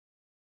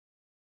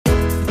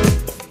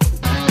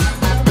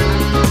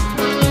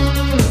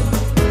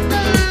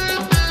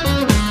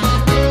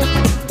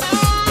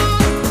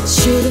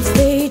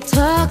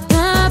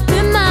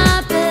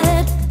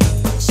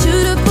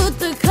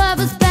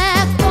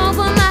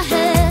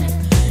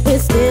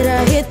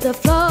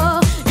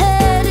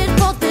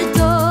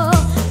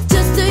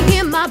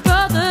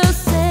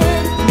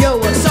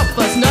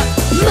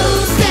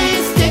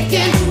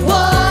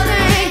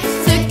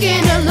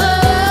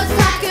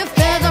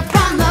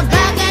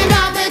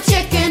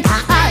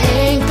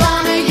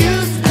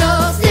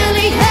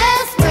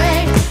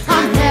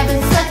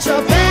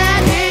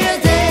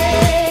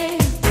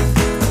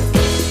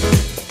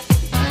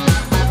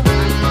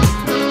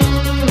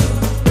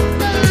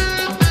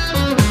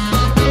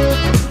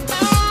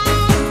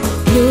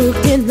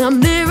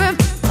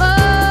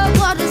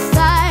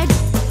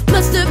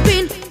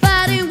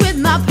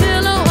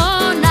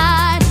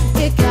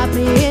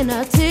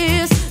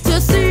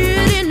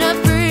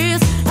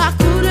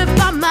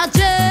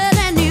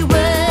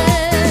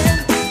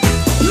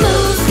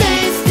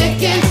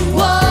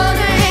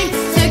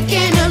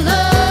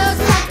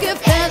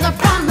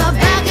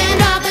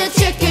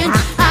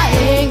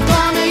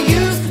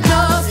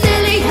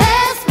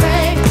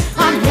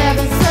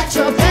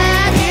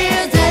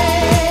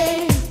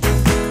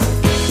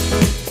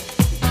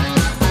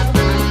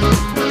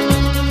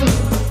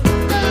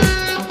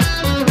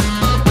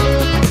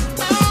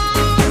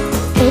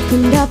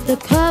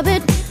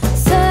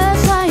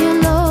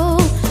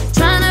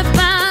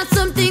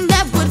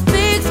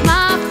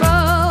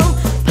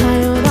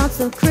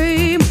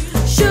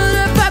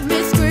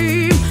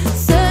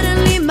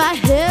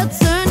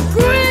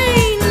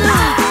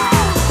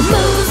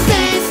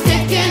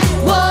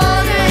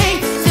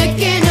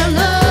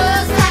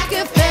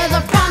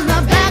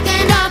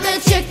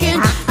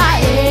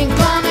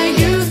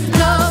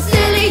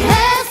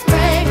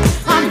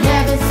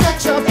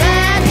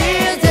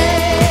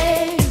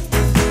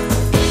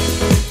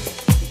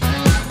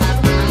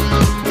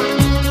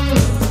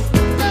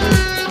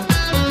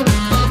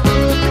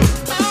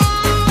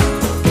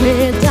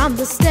Ran down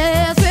the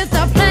stairs with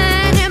a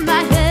plan in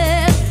my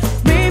head.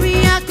 Maybe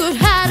I could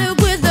hide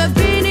it with a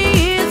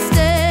beanie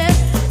instead.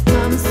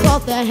 Mom saw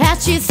the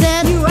hat, she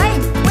said, "You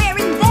ain't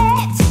wearing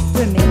that.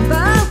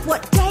 Remember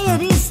what day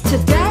it is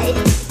today?"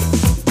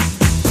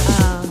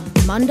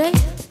 Monday?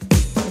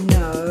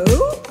 No.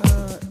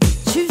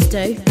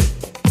 Tuesday?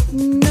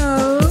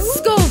 No.